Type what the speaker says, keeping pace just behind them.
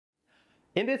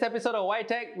In this episode of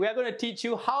yTech, we are going to teach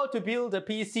you how to build a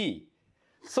PC.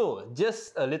 So,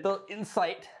 just a little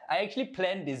insight. I actually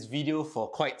planned this video for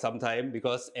quite some time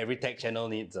because every tech channel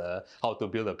needs a how to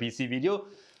build a PC video.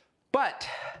 But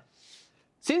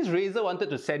since Razer wanted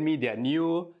to send me their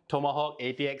new Tomahawk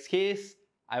ATX case,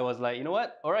 I was like, you know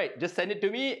what? Alright, just send it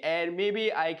to me and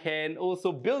maybe I can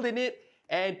also build in it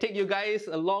and take you guys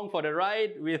along for the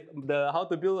ride with the how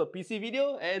to build a PC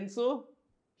video. And so,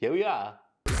 here we are.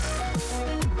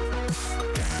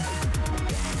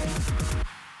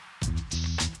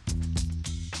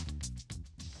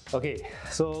 Okay,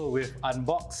 so we've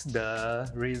unboxed the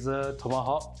Razer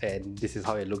Tomahawk and this is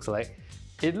how it looks like.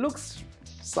 It looks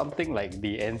something like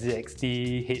the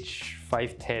NZXT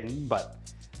H510, but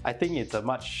I think it's a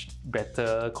much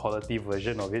better quality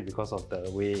version of it because of the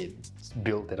way it's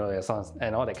built and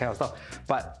all that kind of stuff.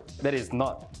 But that is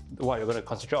not what you're going to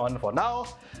concentrate on for now.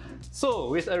 So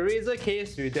with a Razer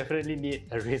case, you definitely need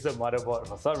a Razer motherboard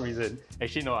for some reason.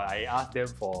 Actually no, I asked them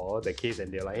for the case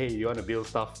and they're like, hey, you want to build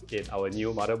stuff in our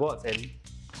new motherboards? And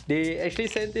they actually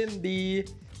sent in the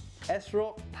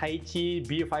Asrock Taichi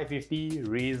B550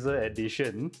 Razer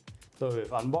edition. So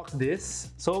we've unboxed this.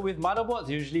 So with motherboards,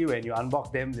 usually when you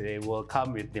unbox them, they will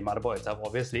come with the motherboard itself,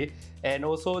 obviously, and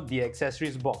also the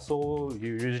accessories box. So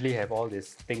you usually have all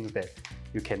these things that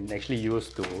you can actually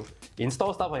use to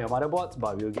install stuff on your motherboards,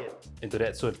 but we'll get into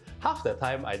that soon. Half the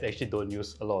time, I actually don't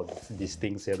use a lot of these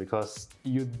things here because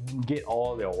you get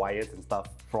all your wires and stuff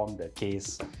from the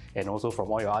case and also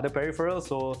from all your other peripherals.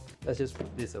 So let's just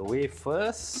put this away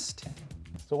first.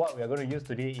 So what we are going to use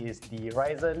today is the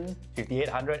Ryzen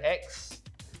 5800X.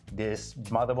 This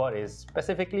motherboard is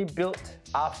specifically built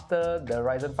after the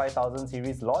Ryzen 5000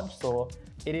 series launch, so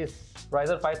it is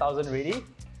Ryzen 5000 ready.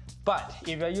 But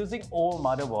if you're using old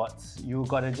motherboards, you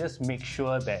gotta just make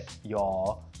sure that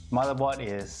your motherboard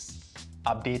is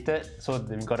updated. So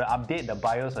you've got to update the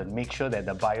BIOS and make sure that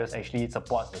the BIOS actually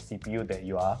supports the CPU that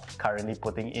you are currently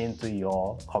putting into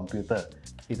your computer.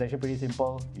 It's actually pretty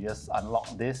simple. You just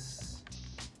unlock this.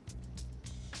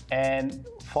 And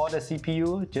for the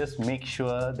CPU, just make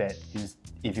sure that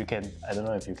if you can, I don't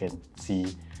know if you can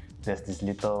see, there's this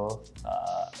little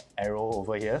arrow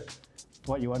over here.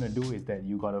 What you want to do is that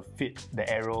you gotta fit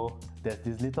the arrow. There's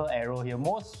this little arrow here.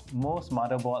 Most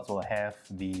motherboards will have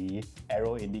the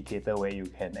arrow indicator where you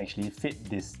can actually fit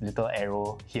this little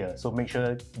arrow here. So make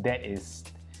sure that is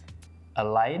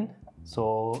aligned.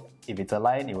 So if it's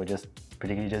aligned, it will just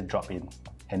particularly just drop in,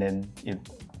 and then it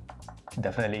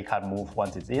definitely can't move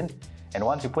once it's in. And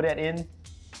once you put that in,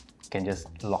 you can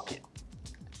just lock it.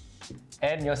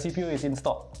 And your CPU is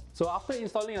installed. So after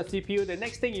installing your CPU, the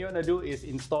next thing you want to do is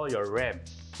install your RAM.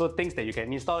 So things that you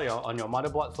can install on your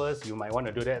motherboard first, you might want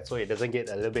to do that so it doesn't get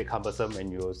a little bit cumbersome when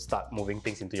you start moving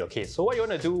things into your case. So what you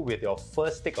want to do with your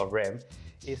first stick of RAM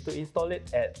is to install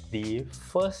it at the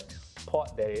first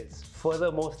port that is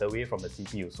furthermost away from the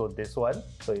CPU. So this one,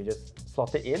 so you just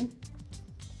slot it in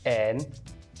and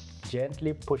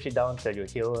gently push it down till you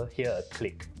hear a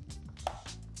click.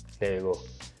 There you go.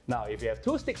 Now if you have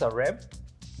two sticks of RAM,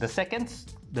 the second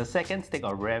stick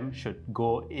of RAM should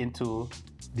go into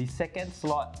the second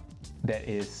slot that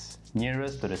is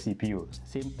nearest to the CPU.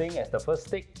 Same thing as the first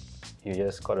stick, you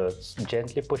just gotta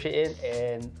gently push it in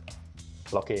and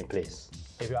lock it in place.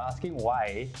 If you're asking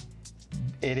why,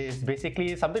 it is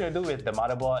basically something to do with the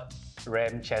motherboard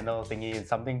RAM channel thingy. It's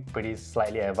something pretty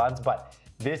slightly advanced, but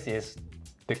this is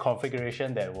the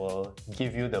configuration that will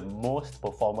give you the most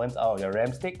performance out of your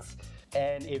RAM sticks.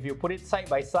 And if you put it side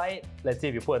by side, let's say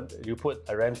if you put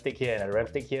a RAM stick here and a RAM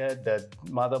stick here, the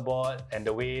motherboard and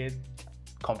the way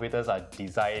computers are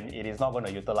designed, it is not going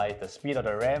to utilize the speed of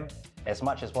the RAM as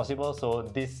much as possible. So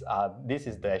this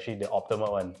is actually the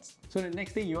optimal one. So the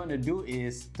next thing you want to do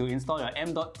is to install your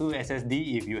M.2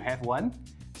 SSD if you have one.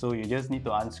 So you just need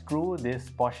to unscrew this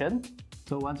portion.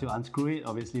 So once you unscrew it,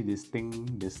 obviously this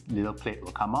little plate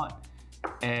will come out.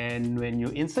 And when you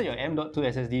insert your M.2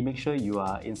 SSD, make sure you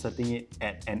are inserting it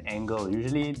at an angle.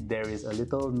 Usually there is a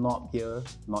little knob here,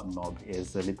 not knob,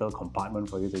 it's a little compartment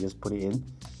for you to just put it in.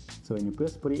 So when you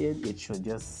just put it in, it should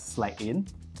just slide in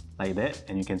like that,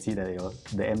 and you can see that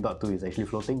the M.2 is actually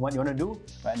floating. What you want to do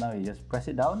right now, you just press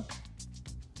it down,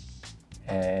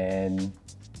 and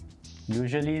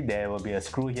usually there will be a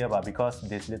screw here, but because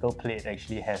this little plate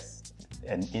actually has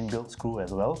an inbuilt screw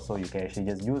as well, so you can actually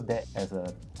just use that as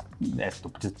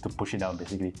to push it down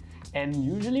basically. And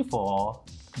usually for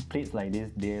plates like this,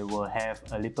 they will have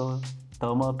a little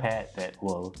thermal pad that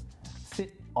will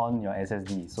sit on your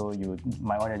SSD. So you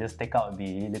might want to just take out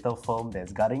the little foam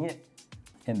that's guarding it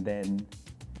and then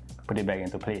put it back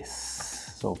into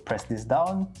place. So press this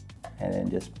down and then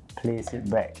just place it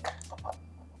back.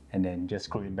 and then just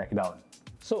screw it back down.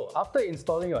 So after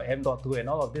installing your M.2 and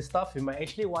all of this stuff, you might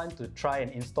actually want to try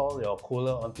and install your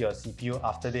cooler onto your CPU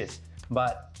after this.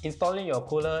 But installing your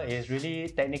cooler is really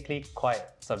technically quite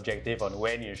subjective on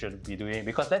when you should be doing it,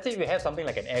 because let's say if you have something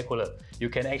like an air cooler, you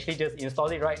can actually just install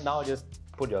it right now, just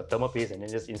put your thermal paste and then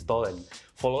just install and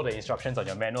follow the instructions on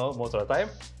your manual most of the time,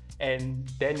 and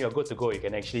then you're good to go. You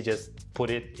can actually just put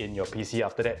it in your PC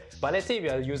after that. But let's say if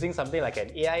you're using something like an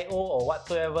AIO or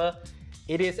whatsoever,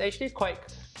 it is actually quite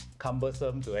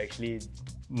cumbersome to actually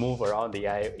move around the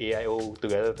AIO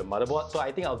together with the motherboard. So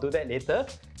I think I'll do that later,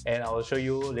 and I'll show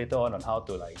you later on how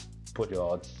to like put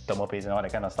your thermal paste and all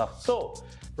that kind of stuff. So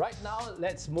right now,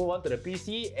 let's move on to the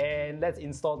PC and let's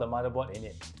install the motherboard in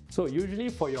it. So usually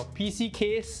for your PC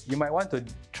case, you might want to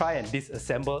try and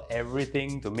disassemble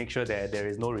everything to make sure that there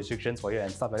is no restrictions for you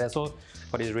and stuff like that. So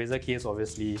for this Razer case,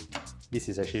 obviously, this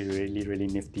is actually really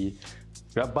nifty.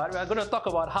 But we're going to talk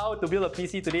about how to build a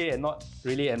PC today and not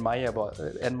really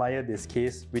admire this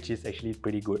case, which is actually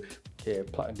pretty good. Okay,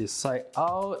 plug this side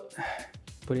out.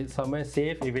 Put it somewhere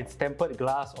safe. If it's tempered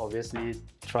glass, obviously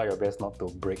try your best not to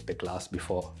break the glass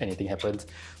before anything happens.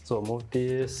 So move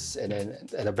this, and then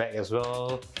at the back as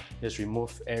well, just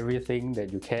remove everything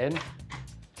that you can.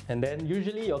 And then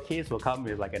usually your case will come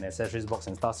with like an accessories box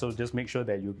and stuff, so just make sure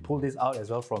that you pull this out as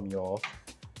well from your...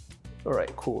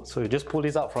 Alright, cool. So you just pull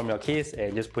this out from your case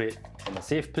and just put it in a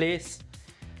safe place.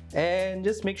 And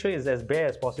just make sure it's as bare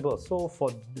as possible. So for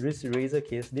this Razer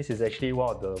case, this is actually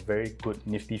one of the very good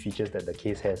nifty features that the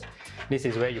case has. This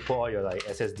is where you put all your like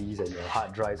SSDs and your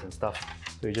hard drives and stuff.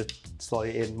 So you just slot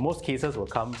it in. Most cases will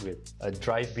come with a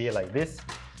drive bay like this.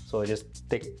 So just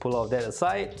pull all of that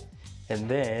aside, and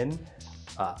then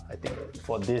I think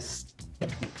for this,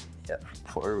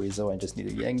 for a Razer, I just need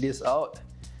to yank this out.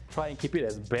 Try and keep it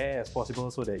as bare as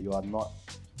possible so that you are not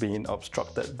being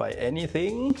obstructed by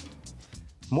anything.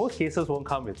 Most cases won't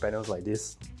come with panels like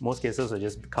this. Most cases will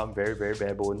just become very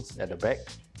bare bones at the back.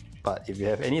 But if you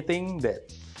have anything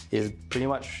that is pretty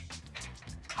much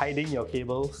hiding your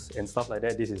cables and stuff like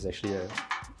that, this is actually a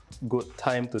good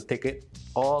time to take it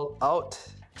all out,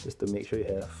 just to make sure you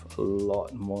have a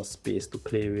lot more space to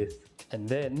play with. And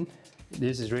then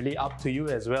this is really up to you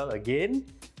as well, again,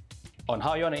 on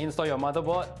how you want to install your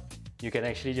motherboard. You can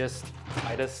actually just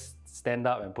either stand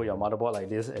up and put your motherboard like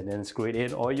this and then screw it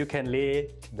in, or you can lay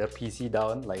the PC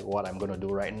down like what I'm going to do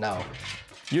right now.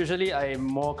 Usually I'm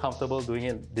more comfortable doing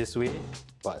it this way,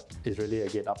 but it's really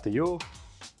again up to you.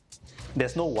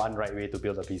 There's no one right way to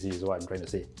build a PC is what I'm trying to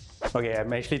say. Okay,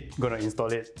 I'm actually going to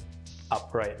install it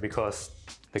upright because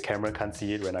the camera can't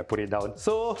see it when I put it down.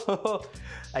 So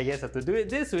I guess I have to do it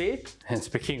this way. And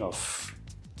speaking of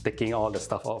taking all the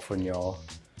stuff out from your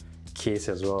case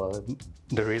as well,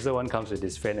 the Razer one comes with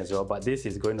this fan as well, but this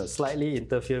is going to slightly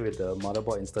interfere with the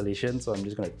motherboard installation, so I'm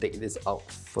just going to take this out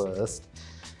first.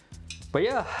 But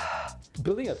yeah,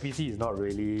 building a PC is not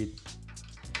really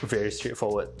very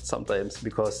straightforward sometimes,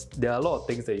 because there are a lot of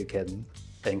things that you can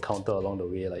encounter along the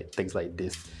way, like things like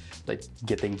this, like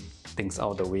getting things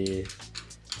out of the way,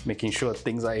 making sure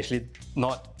things are actually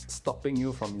not stopping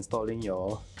you from installing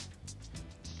your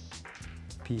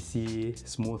PC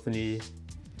smoothly.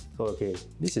 So okay,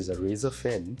 this is a Razer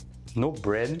fan. No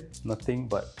brand, nothing,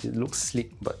 but it looks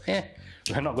sleek, but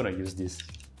we're not gonna use this.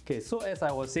 Okay, so as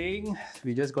I was saying,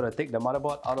 we just gotta take the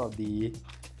motherboard out of the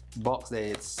box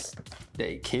that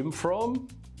it came from.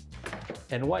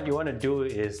 And what you wanna do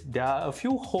is, there are a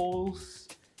few holes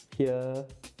here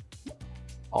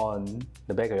on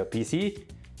the back of your PC.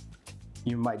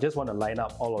 You might just wanna line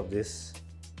up all of this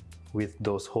with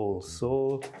those holes.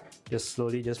 So just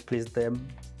slowly just place them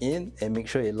in and make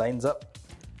sure it lines up.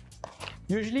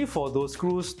 Usually for those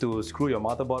screws to screw your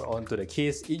motherboard onto the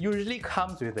case, it usually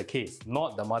comes with the case,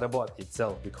 not the motherboard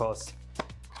itself, because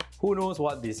who knows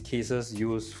what these cases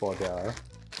use for their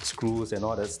screws and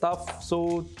all that stuff.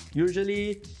 So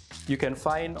usually you can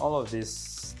find all of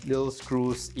these little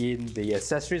screws in the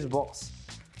accessories box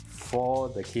for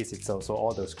the case itself. So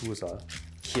all the screws are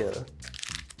here.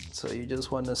 So you just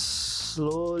want to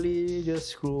slowly just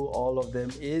screw all of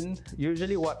them in.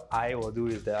 Usually what I will do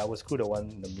is that I will screw the one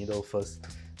in the middle first,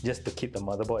 just to keep the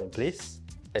motherboard in place.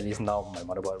 At least now my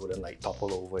motherboard wouldn't like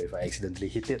topple over if I accidentally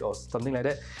hit it or something like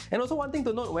that. And also one thing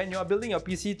to note, when you are building your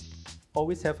PC,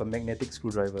 always have a magnetic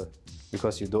screwdriver,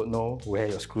 because you don't know where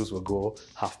your screws will go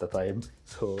half the time.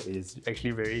 So it's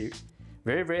actually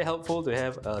very helpful to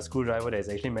have a screwdriver that is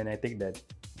actually magnetic, that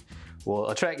will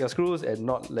attract your screws and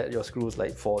not let your screws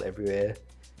like fall everywhere.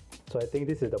 So I think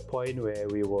this is the point where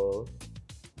we will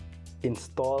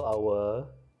install our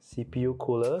CPU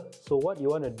cooler. So what you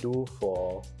want to do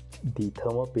for the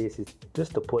thermal paste is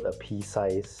just to put a pea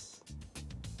size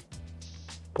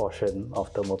portion of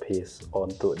thermal paste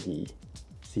onto the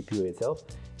CPU itself.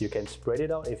 You can spread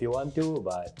it out if you want to,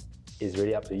 but it's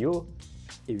really up to you.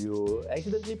 If you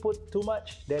accidentally put too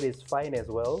much, that is fine as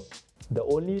well.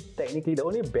 Technically, the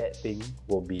only bad thing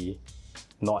will be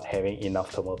not having enough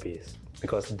thermal paste,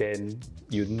 because then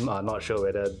you are not sure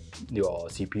whether your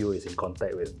CPU is in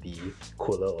contact with the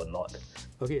cooler or not.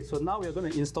 Okay, so now we're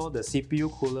going to install the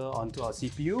CPU cooler onto our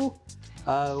CPU.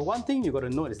 One thing you got to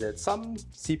note is that some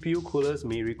CPU coolers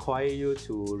may require you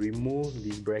to remove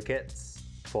these brackets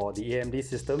for the AMD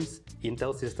systems.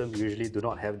 Intel systems usually do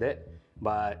not have that,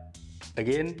 but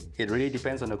again, it really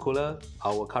depends on the cooler.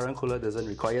 Our current cooler doesn't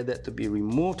require that to be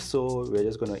removed, so we're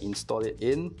just going to install it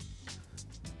in.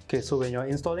 Okay, so when you're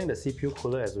installing the CPU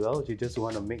cooler as well, you just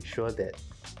want to make sure that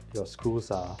your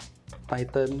screws are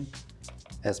tightened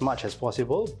as much as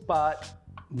possible, but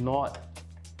not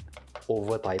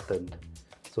over tightened.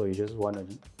 So you just want to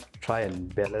try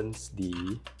and balance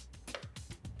the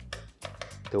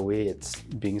way it's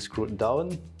being screwed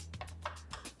down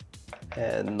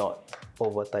and not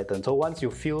over tightened. So once you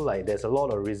feel like there's a lot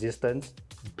of resistance,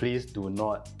 please do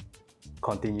not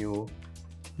continue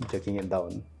jerking it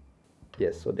down.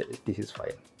 Yes, so this is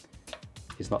fine.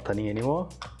 It's not turning anymore,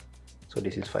 so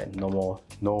this is fine.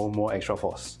 No more extra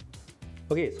force.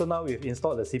 Okay, so now we've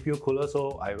installed the CPU cooler,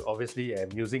 so I obviously am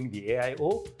using the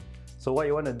AIO. So what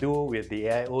you want to do with the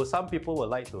AIO, some people would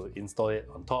like to install it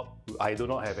on top. I do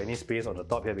not have any space on the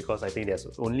top here because I think there's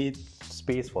only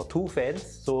space for 2 fans.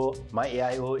 So my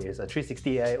AIO is a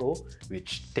 360 AIO,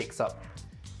 which takes up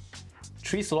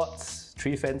 3 slots,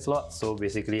 3 fan slots. So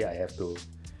basically I have to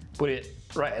put it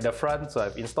right at the front. So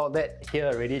I've installed that here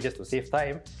already just to save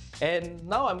time. And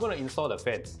now I'm going to install the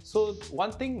fans. So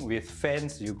one thing with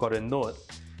fans you got to note,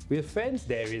 with fans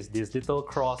there is this little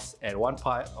cross at one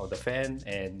part of the fan,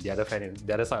 and the other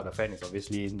side of the fan is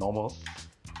obviously normal.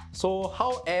 So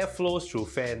how air flows through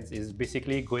fans is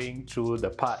basically going through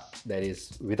the part that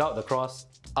is without the cross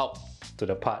out to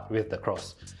the part with the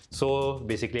cross. So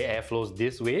basically air flows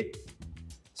this way.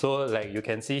 So like you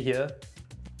can see here,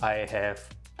 I have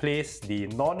placed the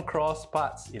non-cross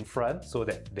parts in front so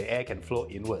that the air can flow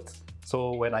inwards.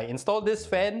 So when I install this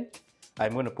fan,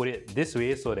 I'm going to put it this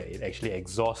way so that it actually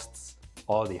exhausts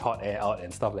all the hot air out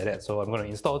and stuff like that. So I'm going to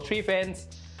install 3 fans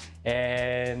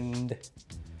and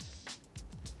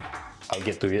I'll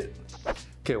get to it.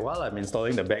 Okay, while I'm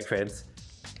installing the back fans,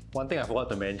 one thing I forgot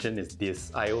to mention is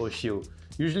this I/O shield.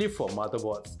 Usually for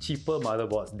motherboards, cheaper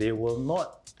motherboards, they will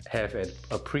not have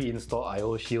a pre-installed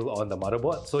I/O shield on the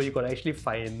motherboard. So you can actually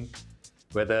find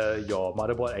whether your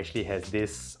motherboard actually has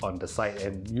this on the side.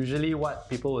 And usually what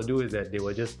people will do is that they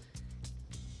will just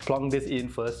plunk this in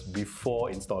first before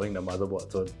installing the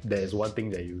motherboard. So there is one thing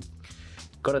that you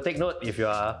gotta take note if you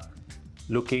are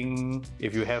looking,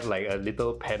 if you have like a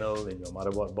little panel in your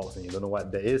motherboard box and you don't know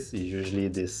what that is usually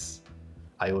this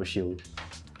I/O shield.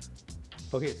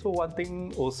 Okay, so one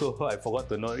thing also I forgot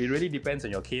to note, it really depends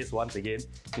on your case. Once again,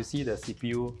 you see the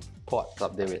CPU ports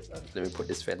up there. Wait, let me put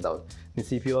this fan down. The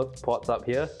CPU ports up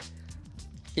here.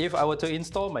 If I were to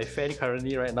install my fan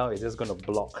currently right now, it's just going to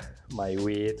block my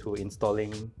way to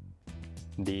installing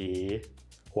the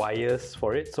wires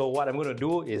for it. So what I'm going to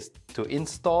do is to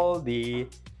install the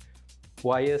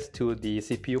wires to the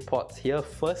CPU ports here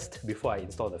first before I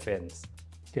install the fans.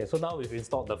 Okay, so now we've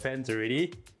installed the fans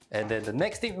already. And then the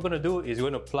next thing we're going to do is we're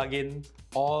going to plug in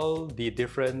all the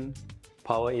different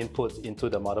power inputs into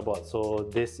the motherboard. So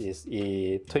this is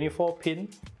a 24 pin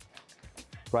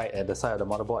right at the side of the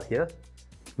motherboard here.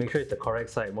 Make sure it's the correct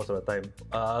side most of the time.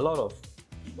 A lot of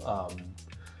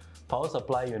power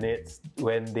supply units,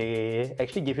 when they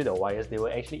actually give you the wires, they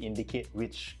will actually indicate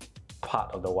which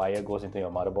part of the wire goes into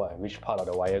your motherboard and which part of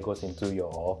the wire goes into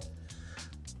your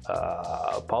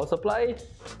power supply.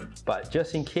 But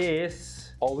just in case,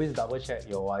 always double check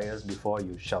your wires before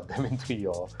you shove them into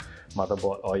your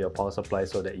motherboard or your power supply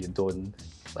so that you don't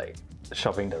like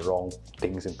shoving the wrong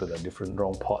things into the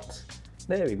wrong ports.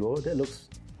 There we go, that looks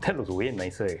way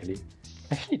nicer actually.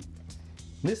 Actually,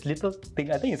 this little thing,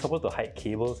 I think it's supposed to hide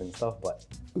cables and stuff, but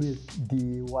with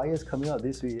the wires coming out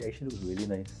this way, it actually looks really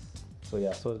nice. So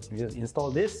yeah, so we just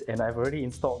install this, and I've already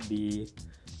installed the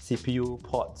CPU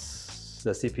ports,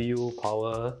 the CPU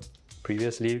power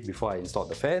previously before I installed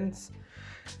the fans.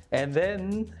 And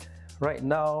then right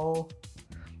now,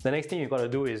 the next thing you've got to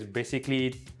do is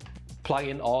basically plug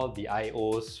in all the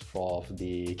I/Os for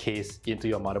the case into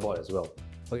your motherboard as well.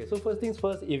 Okay, so first things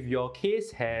first, if your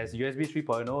case has USB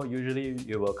 3.0, usually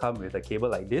it will come with a cable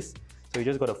like this. So you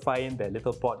just got to find that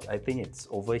little port. I think it's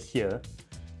over here.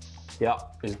 Yeah,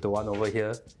 it's the one over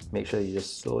here. Make sure you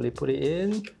just slowly put it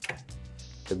in.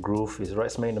 The groove is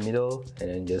right smack in the middle, and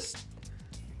then just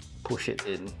push it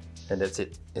in, and that's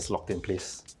it. It's locked in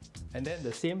place. And then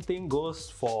the same thing goes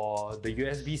for the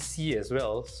USB-C as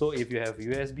well. So if you have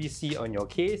USB-C on your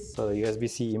case, so the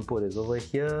USB-C input is over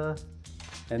here.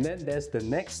 And then there's the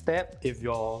next step. If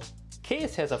your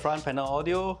case has a front panel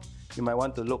audio, you might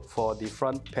want to look for the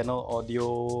front panel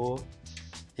audio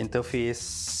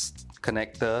interface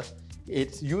connector.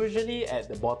 It's usually at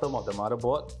the bottom of the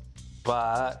motherboard,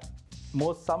 but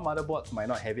some motherboards might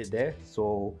not have it there.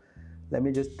 So let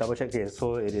me just double check here.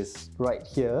 So it is right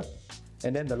here.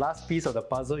 And then the last piece of the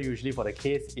puzzle usually for the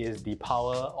case is the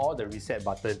power or the reset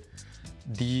button.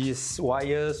 These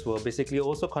wires will basically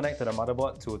also connect to the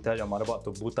motherboard to tell your motherboard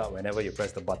to boot up whenever you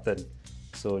press the button.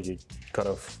 So you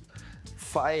gotta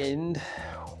find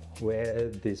where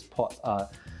these ports are.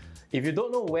 If you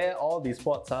don't know where all these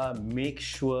ports are, make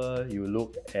sure you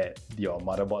look at your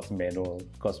motherboard's manual,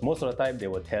 because most of the time they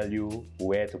will tell you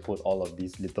where to put all of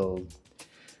these little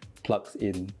plugs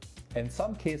in. And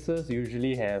some cases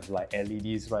usually have like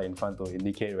LEDs right in front to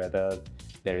indicate whether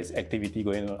there is activity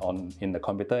going on in the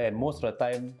computer, and most of the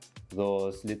time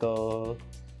those little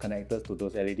connectors to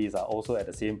those LEDs are also at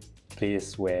the same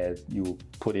place where you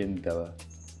put in the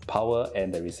power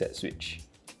and the reset switch.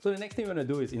 So the next thing we're going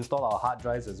to do is install our hard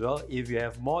drives as well. If you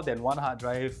have more than one hard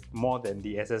drive, more than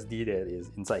the SSD that is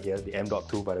inside here, the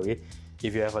M.2 by the way,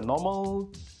 if you have a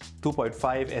normal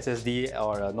 2.5 SSD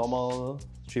or a normal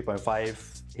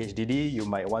 3.5 HDD, you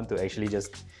might want to actually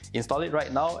just install it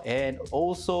right now and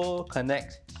also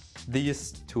connect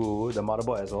these to the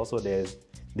motherboard as well. So there's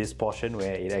this portion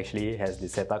where it actually has the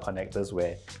SATA connectors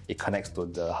where it connects to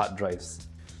the hard drives.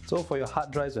 So for your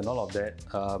hard drives and all of that,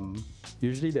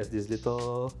 usually there's this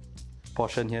little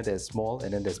portion here that's small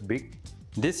and then there's big.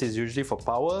 This is usually for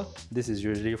power, this is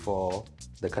usually for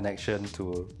the connection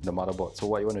to the motherboard. So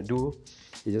what you want to do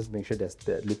is just make sure there's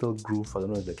that little groove. I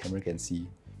don't know if the camera can see.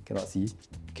 Cannot see.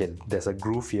 Okay, there's a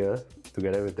groove here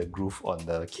together with the groove on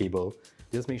the cable.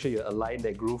 Just make sure you align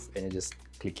that groove and you just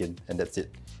click in, and that's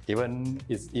it.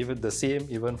 It's even the same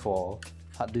even for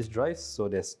hard disk drives. So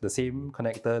there's the same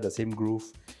connector, the same groove.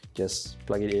 Just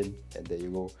plug it in and there you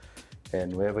go.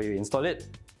 And wherever you install it,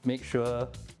 make sure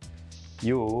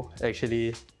you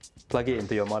actually plug it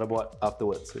into your motherboard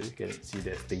afterwards. So you can see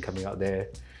that thing coming out there,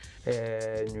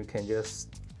 and you can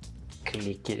just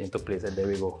click it into place, and there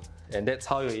we go. And that's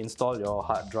how you install your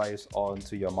hard drives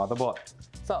onto your motherboard.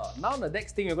 So now the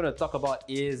next thing we're going to talk about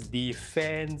is the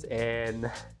fans and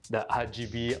the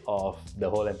RGB of the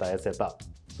whole entire setup.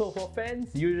 So for fans,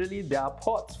 usually there are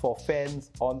ports for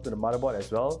fans onto the motherboard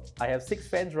as well. I have 6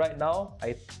 fans right now.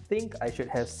 I think I should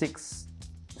have 6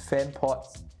 fan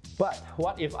ports. But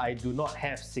what if I do not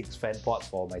have 6 fan ports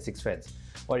for my 6 fans?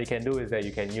 What you can do is that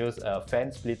you can use a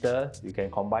fan splitter. You can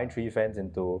combine 3 fans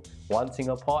into one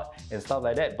single port and stuff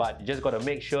like that. But you just got to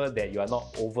make sure that you are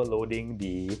not overloading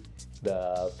the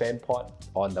fan port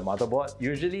on the motherboard.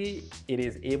 Usually it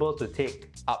is able to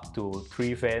take up to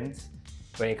 3 fans.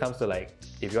 When it comes to like,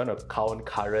 if you want to count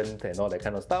current and all that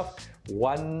kind of stuff,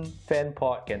 one fan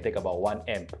port can take about 1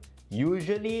 amp.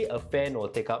 Usually a fan will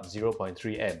take up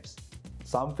 0.3 amps.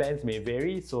 Some fans may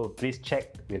vary, so please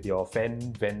check with your fan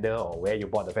vendor or where you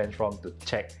bought the fans from to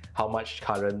check how much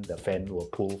current the fan will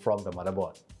pull from the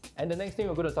motherboard. And the next thing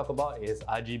we're going to talk about is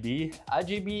RGB.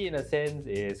 RGB in a sense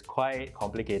is quite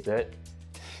complicated.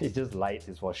 It just lights,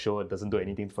 it's for show, it doesn't do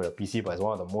anything for your PC, but it's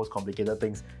one of the most complicated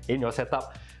things in your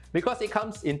setup because it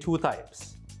comes in 2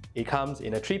 types. It comes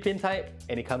in a 3-pin type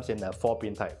and it comes in a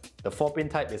 4-pin type. The 4-pin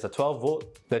type is a 12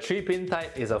 volt, the 3-pin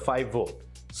type is a 5 volt.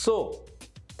 So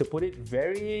to put it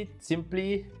very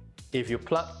simply, if you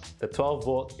plug the 12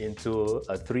 volt into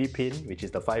a 3-pin, which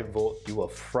is the 5 volt, you will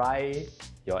fry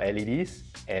your LEDs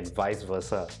and vice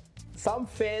versa. Some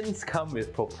fans come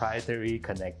with proprietary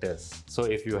connectors. So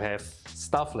if you have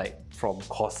stuff like from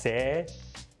Corsair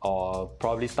or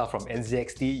probably stuff from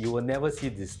NZXT, you will never see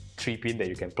this 3-pin that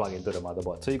you can plug into the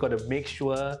motherboard. So you got to make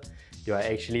sure you are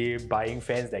actually buying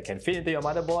fans that can fit into your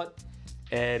motherboard.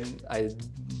 And I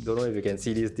don't know if you can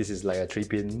see this, this is like a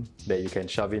 3-pin that you can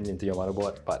shove into your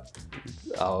motherboard, but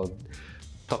I'll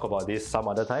talk about this some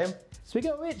other time.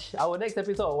 Speaking of which, our next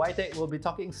episode of yTech will be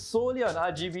talking solely on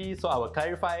RGB, so I will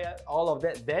clarify all of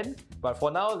that then. But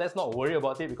for now, let's not worry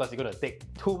about it because it's going to take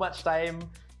too much time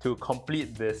to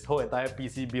complete this whole entire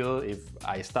PC build if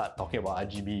I start talking about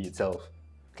RGB itself.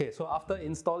 Okay, so after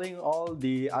installing all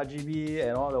the RGB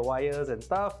and all the wires and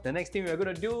stuff, the next thing we're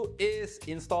going to do is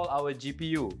install our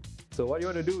GPU. So what you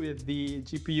want to do with the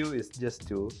GPU is just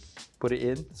to put it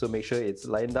in. So make sure it's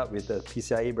lined up with the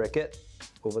PCIe bracket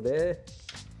over there.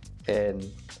 And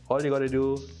all you got to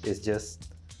do is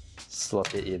just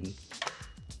slot it in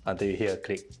until you hear a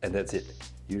click, and that's it.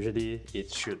 usually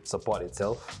it should support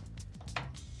itself.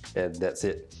 And that's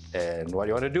it. And what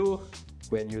you want to do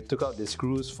when you took out the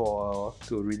screws to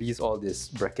release all these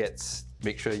brackets,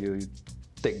 make sure you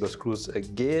take those screws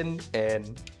again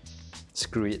and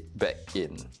screw it back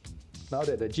in. Now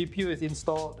that the GPU is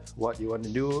installed, what you want to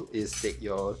do is take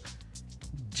your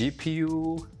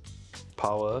GPU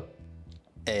power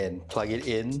and plug it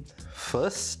in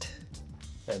first.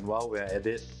 And while we're at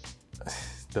it,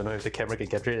 don't know if the camera can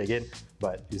capture it again,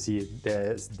 but you see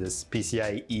there's this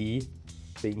PCIe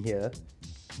thing here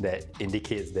that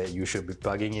indicates that you should be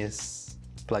plugging this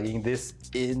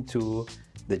into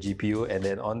the GPU, and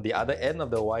then on the other end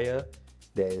of the wire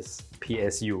there's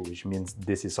PSU, which means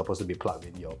this is supposed to be plugged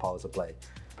in your power supply.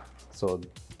 So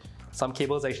some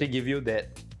cables actually give you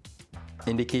that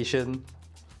indication.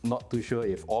 Not too sure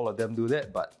if all of them do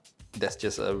that, but that's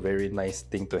just a very nice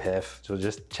thing to have. So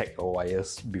just check your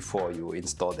wires before you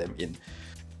install them in.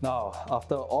 Now,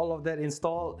 after all of that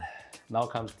installed, now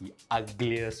comes the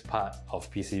ugliest part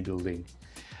of PC building.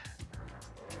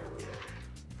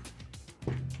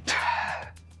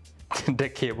 The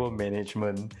cable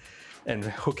management and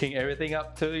hooking everything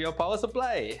up to your power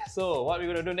supply. So what we're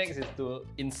going to do next is to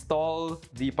install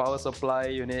the power supply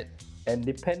unit, and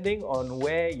depending on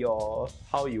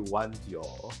how you want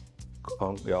your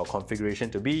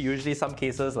configuration to be, usually some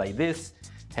cases like this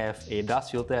have a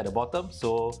dust filter at the bottom,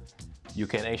 so you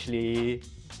can actually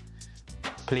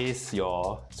place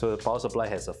so the power supply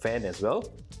has a fan as well.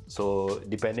 So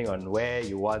depending on where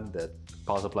you want the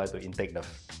power supply to intake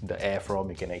the air from,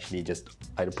 you can actually just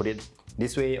either put it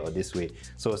this way or this way.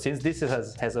 So since this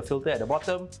has a filter at the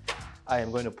bottom, I am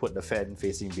going to put the fan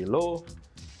facing below.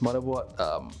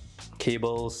 Motherboard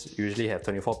cables usually have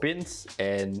 24 pins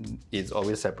and it's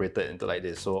always separated into like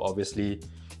this. So obviously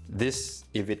this,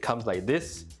 if it comes like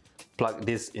this, plug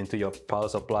this into your power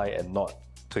supply and not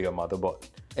to your motherboard.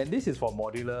 And this is for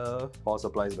modular power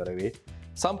supplies, by the way.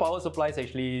 Some power supplies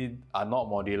actually are not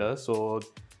modular, so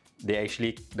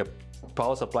the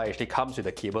power supply actually comes with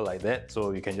a cable like that,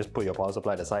 so you can just put your power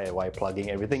supply aside while plugging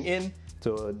everything in.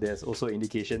 So there's also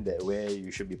indication that where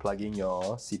you should be plugging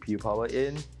your CPU power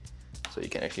in. So you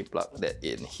can actually plug that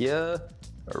in here.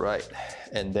 Alright,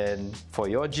 and then for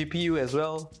your GPU as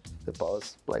well, the power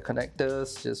supply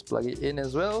connectors, just plug it in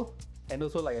as well. And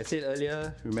also, like I said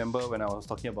earlier, remember when I was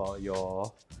talking about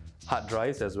your hard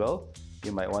drives as well,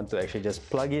 you might want to actually just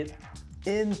plug it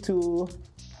into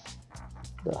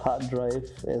the hard drive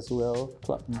as well.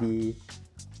 Plug the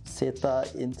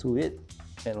SATA into it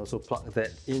and also plug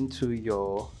that into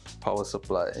your power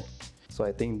supply. So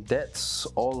I think that's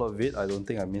all of it. I don't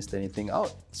think I missed anything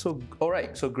out. So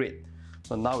alright, so great.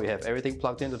 So now we have everything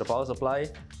plugged into the power supply.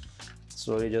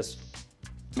 Slowly just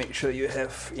make sure you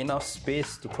have enough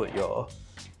space to put your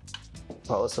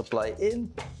power supply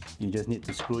in. You just need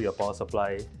to screw your power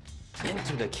supply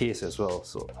into the case as well.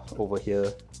 So over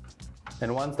here.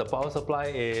 And once the power supply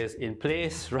is in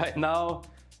place right now,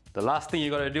 the last thing you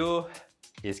gotta do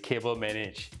is cable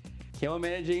manage. Cable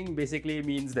managing basically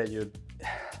means that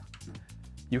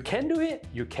you can do it,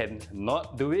 you can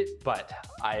not do it, but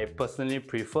I personally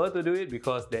prefer to do it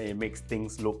because then it makes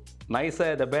things look nicer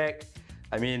at the back.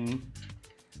 I mean,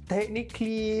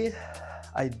 technically,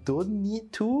 I don't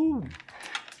need to,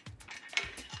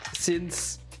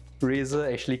 since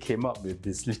Razer actually came up with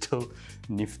this little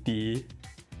nifty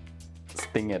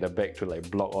thing at the back to like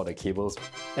block all the cables,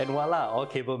 and voila, all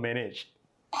cable managed.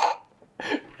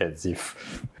 As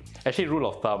if. Actually, rule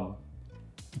of thumb,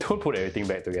 don't put everything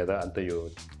back together until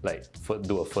you like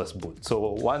do a first boot. So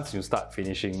once you start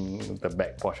finishing the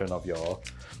back portion of your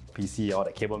PC, all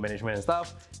the cable management and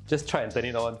stuff, just try and turn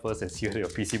it on first and see whether your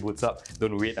PC boots up.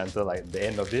 Don't wait until like the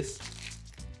end of this.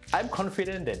 I'm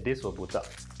confident that this will boot up.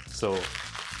 So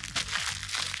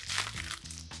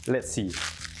let's see.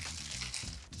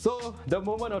 So the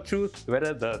moment of truth,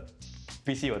 whether the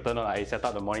PC will turn on, I set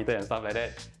up the monitor and stuff like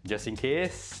that, just in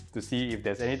case, to see if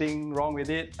there's anything wrong with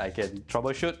it, I can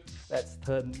troubleshoot. Let's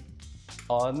turn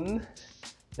on.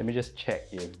 Let me just check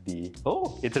if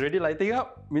oh, it's already lighting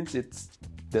up, means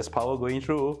there's power going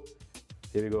through.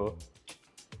 Here we go.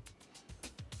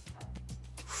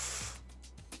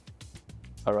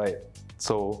 Alright,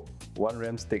 so one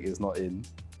RAM stick is not in.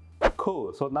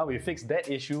 Cool, so now we fixed that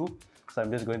issue. So I'm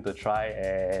just going to try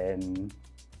and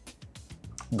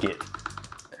get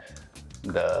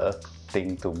the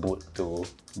thing to boot to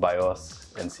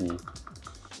BIOS and see.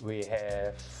 We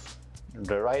have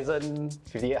the Ryzen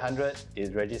 5800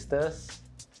 is registers,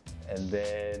 and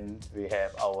then we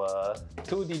have our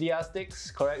two DDR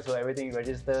sticks, correct? So everything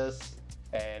registers,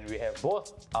 and we have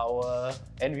both our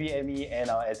NVMe and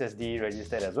our SSD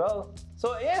registered as well.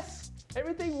 So yes,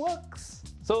 everything works.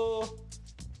 So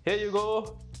here you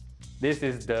go. This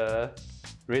is the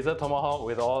Razer Tomahawk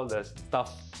with all the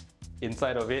stuff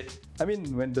inside of it. I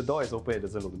mean, when the door is open, it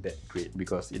doesn't look that great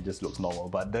because it just looks normal.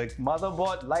 But the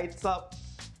motherboard lights up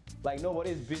like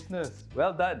nobody's business.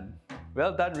 Well done.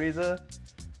 Well done, Razer.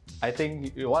 I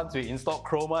think once we install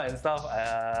chroma and stuff,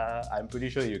 I'm pretty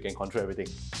sure you can control everything.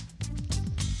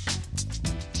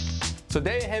 So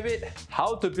there you have it,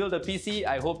 how to build a PC.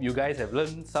 I hope you guys have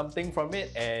learned something from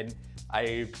it, and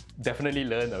I definitely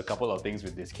learned a couple of things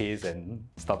with this case and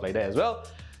stuff like that as well.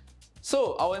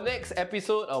 So our next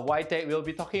episode of yTech, we'll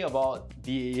be talking about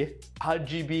the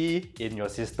RGB in your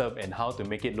system and how to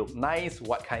make it look nice,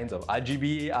 what kinds of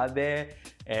RGB are there,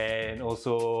 and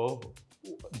also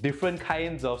different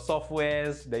kinds of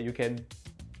softwares that you can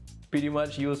pretty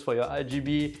much use for your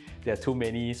RGB. There are too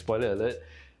many, spoiler alert.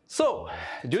 So,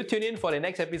 do tune in for the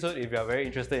next episode if you are very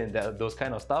interested in those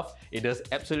kind of stuff. It does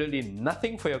absolutely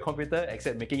nothing for your computer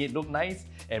except making it look nice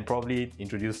and probably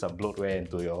introduce some bloatware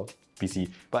into your PC.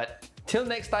 But till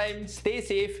next time, stay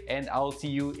safe and I'll see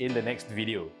you in the next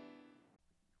video.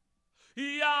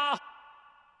 Yeah.